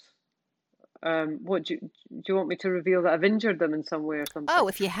things. What do you want me to reveal that I've injured them in some way or something? Oh,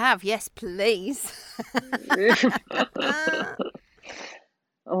 if you have, yes, please.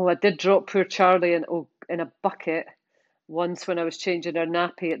 Oh, I did drop poor Charlie in a bucket once when I was changing her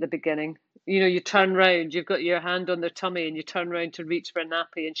nappy at the beginning. You turn round, you've got your hand on their tummy and you turn round to reach for a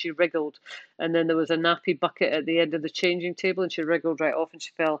nappy and she wriggled. And then there was a nappy bucket at the end of the changing table and she wriggled right off and she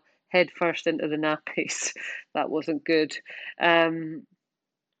fell head first into the nappies. That wasn't good. And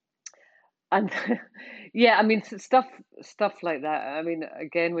yeah, stuff like that.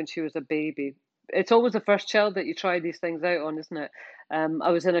 Again, when she was a baby, it's always the first child that you try these things out on, isn't it?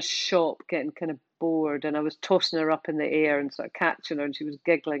 I was in a shop getting kind of bored and I was tossing her up in the air and sort of catching her and she was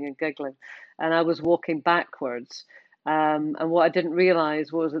giggling and giggling and I was walking backwards. And what I didn't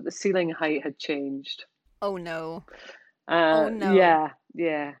realise was that the ceiling height had changed. Oh no. Oh no.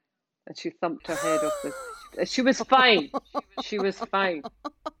 Yeah. And she thumped her head off the... She was fine. She was fine.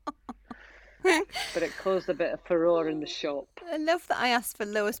 But it caused a bit of furore in the shop. I love that I asked for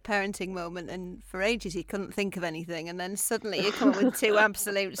lowest parenting moment and for ages he couldn't think of anything and then suddenly you come up with two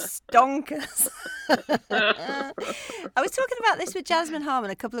absolute stonkers. I was talking about this with Jasmine Harmon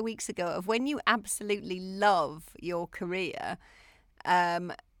a couple of weeks ago of when you absolutely love your career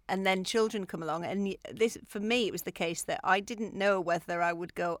and then children come along. And this, for me, it was the case that I didn't know whether I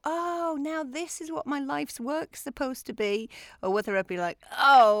would go, oh, now this is what my life's work's supposed to be, or whether I'd be like,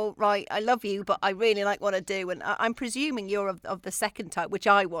 oh, right, I love you, but I really like what I do. And I'm presuming you're of the second type, which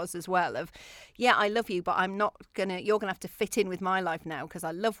I was as well, of, yeah, I love you, but you're going to have to fit in with my life now because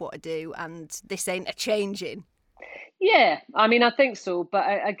I love what I do and this ain't a changing. Yeah, I think so. But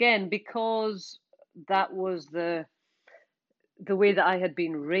again, because that was the way that I had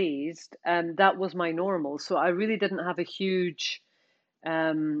been raised, that was my normal. So I really didn't have a huge,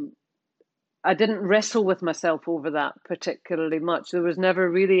 I didn't wrestle with myself over that particularly much. There was never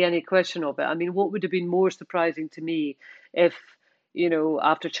really any question of it. What would have been more surprising to me if,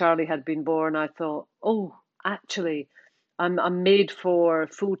 after Charlie had been born, I thought, oh, actually, I'm made for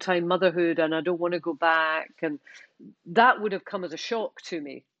full-time motherhood and I don't want to go back. And that would have come as a shock to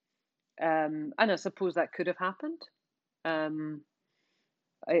me. And I suppose that could have happened.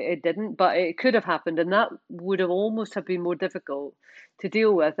 It didn't, but it could have happened, and that would have almost have been more difficult to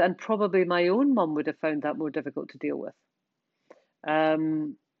deal with, and probably my own mum would have found that more difficult to deal with,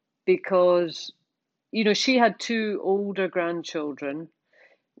 because she had two older grandchildren,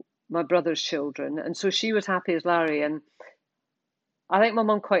 my brother's children, and so she was happy as Larry, and I think my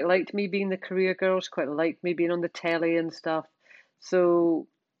mum quite liked me being the career girl. She quite liked me being on the telly and stuff. So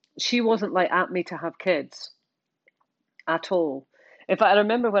she wasn't like at me to have kids at all. In fact, I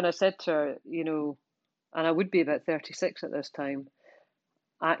remember when I said to her, and I would be about 36 at this time,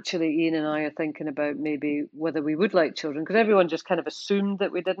 actually, Ian and I are thinking about maybe whether we would like children, because everyone just kind of assumed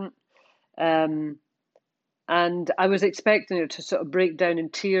that we didn't. And I was expecting her to sort of break down in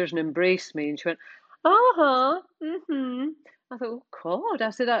tears and embrace me. And she went, uh-huh, mm-hmm. I thought, oh, God. I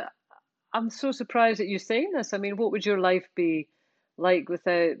said, I'm so surprised at you saying this. I mean, what would your life be like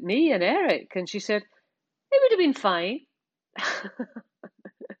without me and Eric? And she said, it would have been fine.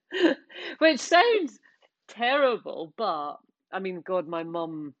 Which sounds terrible, but I mean, God, my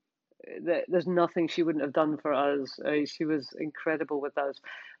mum, there's nothing she wouldn't have done for us. She was incredible with us.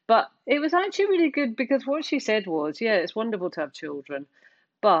 But it was actually really good because what she said was, yeah, it's wonderful to have children,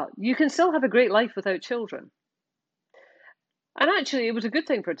 but you can still have a great life without children. And actually, it was a good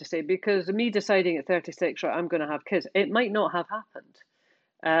thing for her to say, because me deciding at 36, right, I'm going to have kids, it might not have happened.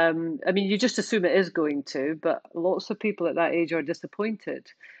 I mean, you just assume it is going to, but lots of people at that age are disappointed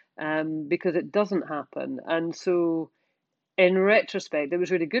because it doesn't happen. And so, in retrospect, it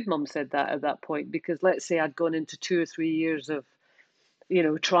was really good Mum said that at that point, because let's say I'd gone into 2 or 3 years of,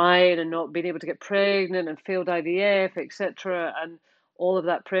 trying and not being able to get pregnant and failed IVF, etc., and all of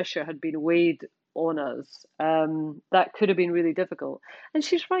that pressure had been weighed on us. That could have been really difficult. And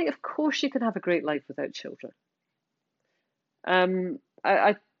she's right, of course you can have a great life without children.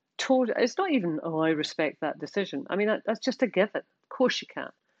 I told, it's not even, I respect that decision. I mean, that's just a given. Of course you can.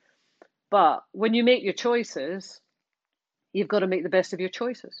 But when you make your choices, you've got to make the best of your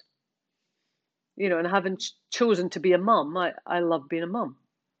choices. And having chosen to be a mum, I love being a mum.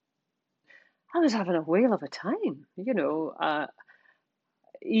 I was having a whale of a time,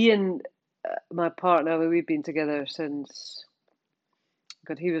 Ian, my partner, we've been together since,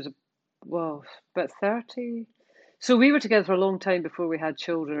 God, he was, about 30. So we were together for a long time before we had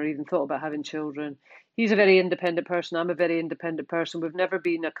children or even thought about having children. He's a very independent person. I'm a very independent person. We've never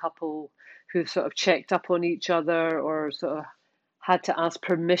been a couple who've sort of checked up on each other or sort of had to ask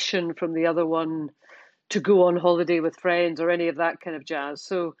permission from the other one to go on holiday with friends or any of that kind of jazz.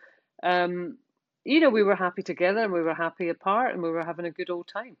 So, we were happy together and we were happy apart and we were having a good old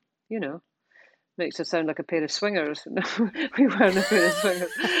time, Makes us sound like a pair of swingers. No, we weren't a pair of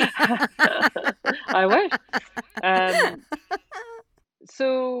swingers. I wish.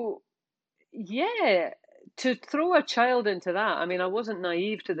 So, yeah, to throw a child into that, I mean, I wasn't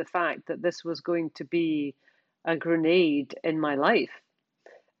naive to the fact that this was going to be a grenade in my life.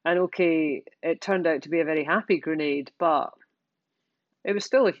 And okay, it turned out to be a very happy grenade, but it was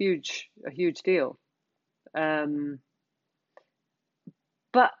still a huge deal.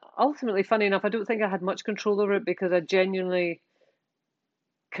 But ultimately, funny enough, I don't think I had much control over it because I genuinely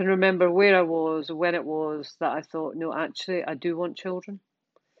can remember where I was, when it was that I thought, no, actually, I do want children.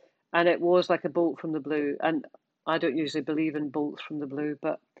 And it was like a bolt from the blue. And I don't usually believe in bolts from the blue,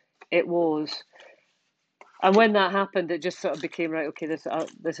 but it was. And when that happened, it just sort of became, right, okay, this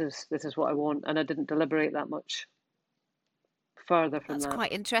is what I want. And I didn't deliberate that much further from that. That's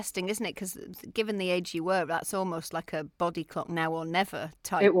quite interesting, isn't it? Because given the age you were, that's almost like a body clock now or never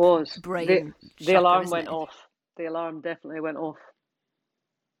type. It was. Brain. The alarm went off. The alarm definitely went off.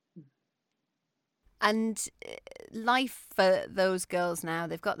 And life for those girls now,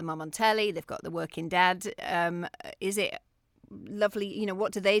 they've got the mum on telly, they've got the working dad. Is it lovely?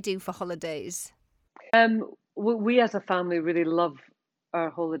 What do they do for holidays? We as a family really love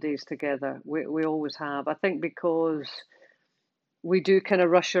our holidays together. We always have. I think because we do kind of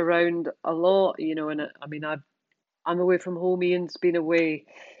rush around a lot, and I mean, I'm away from home. Ian's been away.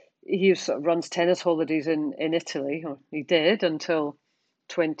 He sort of runs tennis holidays in Italy, or he did until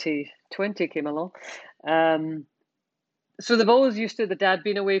 2020 came along. So they've always used to the dad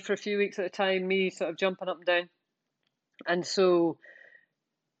being away for a few weeks at a time, me sort of jumping up and down. And so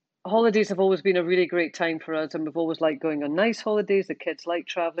holidays have always been a really great time for us, and we've always liked going on nice holidays. The kids like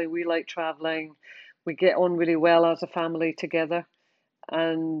traveling, we like traveling. We get on really well as a family together.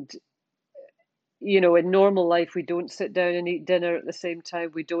 And, in normal life, we don't sit down and eat dinner at the same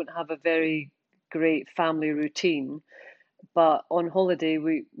time. We don't have a very great family routine. But on holiday,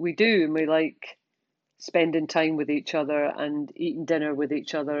 we do, and we like spending time with each other and eating dinner with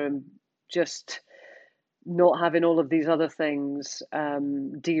each other and just not having all of these other things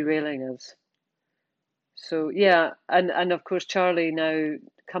derailing us. So, yeah, and of course, Charlie now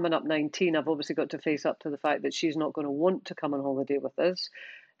coming up 19, I've obviously got to face up to the fact that she's not going to want to come on holiday with us,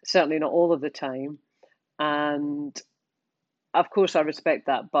 certainly not all of the time. And of course, I respect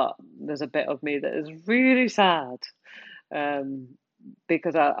that, but there's a bit of me that is really sad.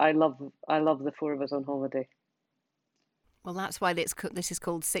 because I love the four of us on holiday. Well, that's why this is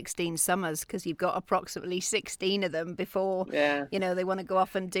called 16 Summers, because you've got approximately 16 of them before, they want to go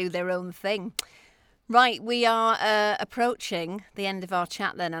off and do their own thing. Right, we are approaching the end of our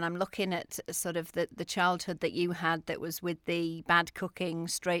chat then, and I'm looking at sort of the childhood that you had that was with the bad cooking,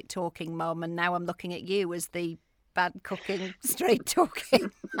 straight talking mum, and now I'm looking at you as the bad cooking, straight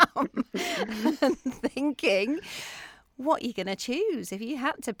talking mum, and thinking, what are you going to choose? If you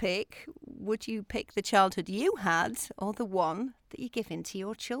had to pick, would you pick the childhood you had or the one that you give into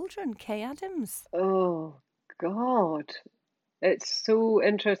your children, Kay Adams? Oh, God. It's so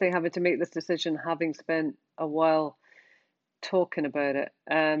interesting having to make this decision, having spent a while talking about it.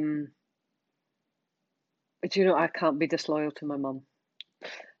 But I can't be disloyal to my mum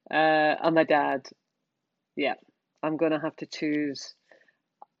and my dad. Yeah, I'm going to have to choose.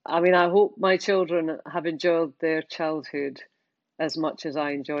 I mean, I hope my children have enjoyed their childhood as much as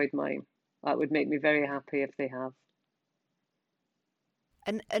I enjoyed mine. That would make me very happy if they have.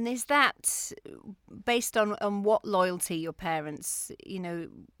 And is that based on what loyalty your parents,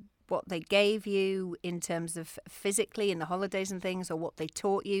 what they gave you in terms of physically in the holidays and things, or what they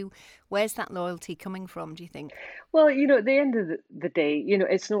taught you? Where's that loyalty coming from, do you think? Well, at the end of the day,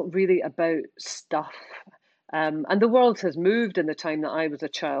 it's not really about stuff. And the world has moved in the time that I was a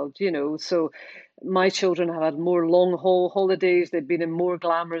child, so my children have had more long haul holidays. They've been in more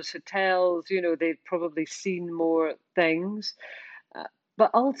glamorous hotels, they've probably seen more things.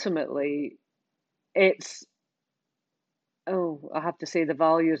 But ultimately, it's, I have to say, the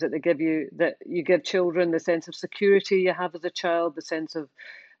values that they give you, that you give children, the sense of security you have as a child, the sense of,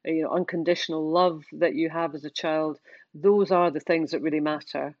 unconditional love that you have as a child. Those are the things that really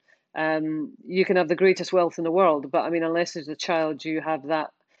matter. You can have the greatest wealth in the world, but I mean, unless as a child you have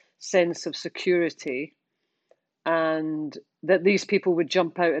that sense of security, and that these people would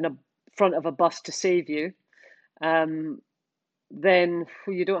jump out in front of a bus to save you, then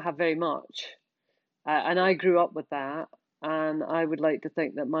you don't have very much. And I grew up with that, and I would like to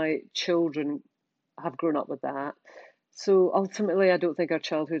think that my children have grown up with that. So ultimately, I don't think our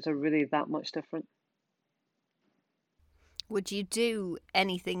childhoods are really that much different. Would you do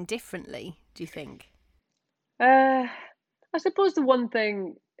anything differently, do you think? I suppose the one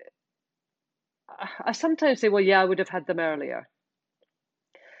thing, I sometimes say, well, yeah, I would have had them earlier.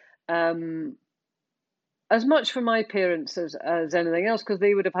 As much for my parents as anything else, because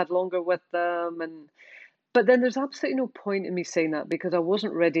they would have had longer with them. But then there's absolutely no point in me saying that, because I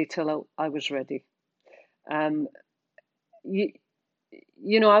wasn't ready till I was ready. I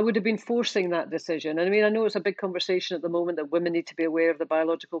would have been forcing that decision. And I mean, I know it's a big conversation at the moment that women need to be aware of the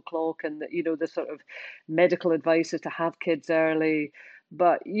biological clock, and that, the sort of medical advice is to have kids early.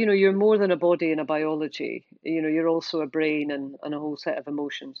 But, you're more than a body and a biology. You're also a brain and a whole set of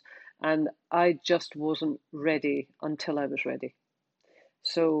emotions. And I just wasn't ready until I was ready.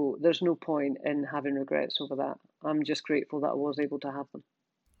 So there's no point in having regrets over that. I'm just grateful that I was able to have them.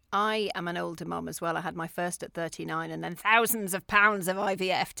 I am an older mum as well. I had my first at 39, and then thousands of pounds of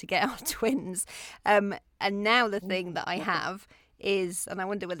IVF to get our twins. And now the thing that I have is, and I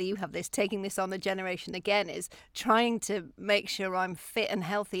wonder whether you have this, taking this on a generation again, is trying to make sure I'm fit and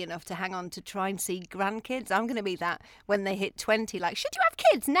healthy enough to hang on to try and see grandkids. I'm going to be that when they hit 20, like, should you have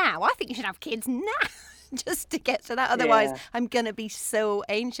kids now? I think you should have kids now. Just to get to that. Otherwise, I'm going to be so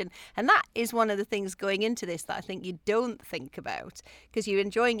ancient. And that is one of the things going into this that I think you don't think about, because you're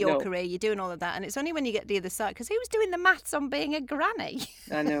enjoying your career, you're doing all of that. And it's only when you get to the other side, because who's doing the maths on being a granny?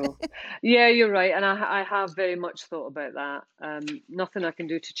 I know. Yeah, you're right. And I have very much thought about that. Nothing I can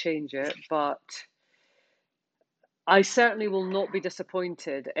do to change it, but I certainly will not be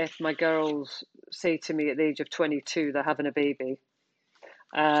disappointed if my girls say to me at the age of 22 they're having a baby.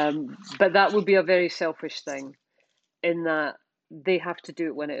 But that would be a very selfish thing, in that they have to do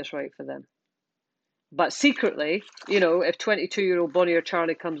it when it is right for them. But secretly, if 22-year-old Bonnie or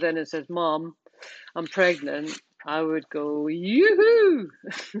Charlie comes in and says, "Mom, I'm pregnant," I would go, "Yoo-hoo!"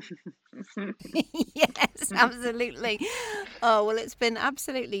 Yes, absolutely. Oh, well, it's been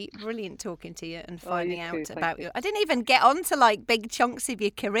absolutely brilliant talking to you and finding out about you. I didn't even get onto like big chunks of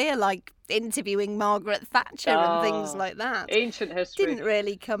your career, like interviewing Margaret Thatcher and things like that. Ancient history. Didn't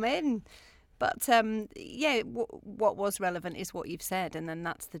really come in. But what was relevant is what you've said, and then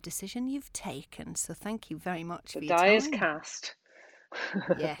that's the decision you've taken. So thank you very much for your time. The die is cast.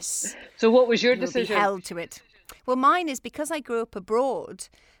 Yes. So what was your You'll decision? Be held to it. Well, mine is because I grew up abroad,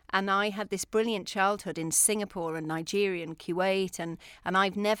 and I had this brilliant childhood in Singapore and Nigeria and Kuwait, and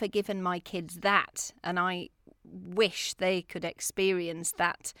I've never given my kids that. And I wish they could experience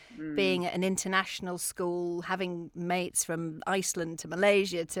that, being at an international school, having mates from Iceland to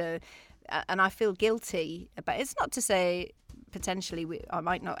Malaysia and I feel guilty about it. It's not to say potentially I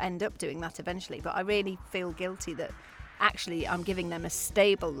might not end up doing that eventually, but I really feel guilty that actually I'm giving them a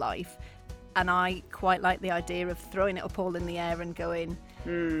stable life, and I quite like the idea of throwing it up all in the air and going,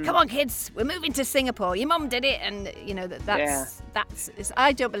 come on kids, we're moving to Singapore, your mum did it. And you know, that's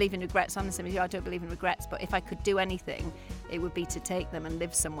I don't believe in regrets. I'm the same as you, I don't believe in regrets, but if I could do anything, it would be to take them and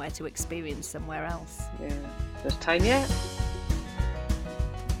live somewhere, to experience somewhere else. There's time yet.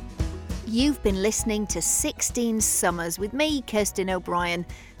 You've been listening to 16 Summers with me, Kirsten O'Brien.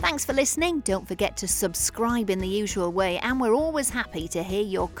 Thanks for listening. Don't forget to subscribe in the usual way, and we're always happy to hear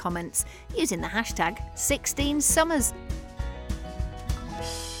your comments using the hashtag 16Summers.